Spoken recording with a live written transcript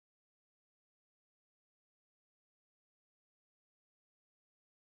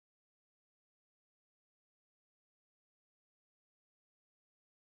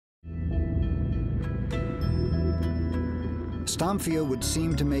Stomphia would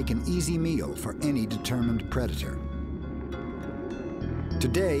seem to make an easy meal for any determined predator.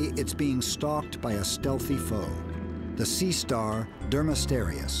 Today, it's being stalked by a stealthy foe, the sea star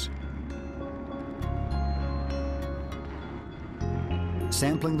Dermasterius.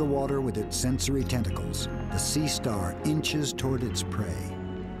 Sampling the water with its sensory tentacles, the sea star inches toward its prey.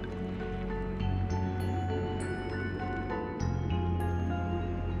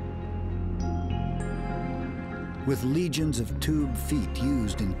 With legions of tube feet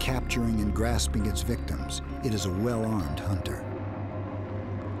used in capturing and grasping its victims, it is a well-armed hunter.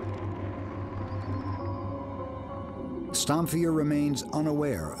 Stomphia remains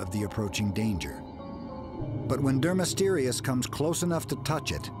unaware of the approaching danger. But when Dermasterius comes close enough to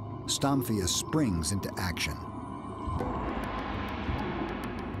touch it, Stomphia springs into action.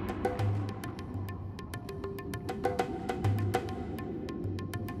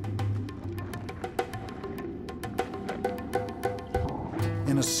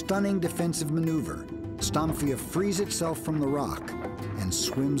 In a stunning defensive maneuver, Stomphia frees itself from the rock and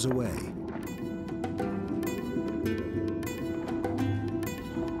swims away.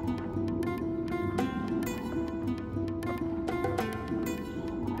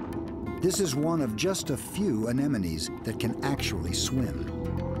 This is one of just a few anemones that can actually swim.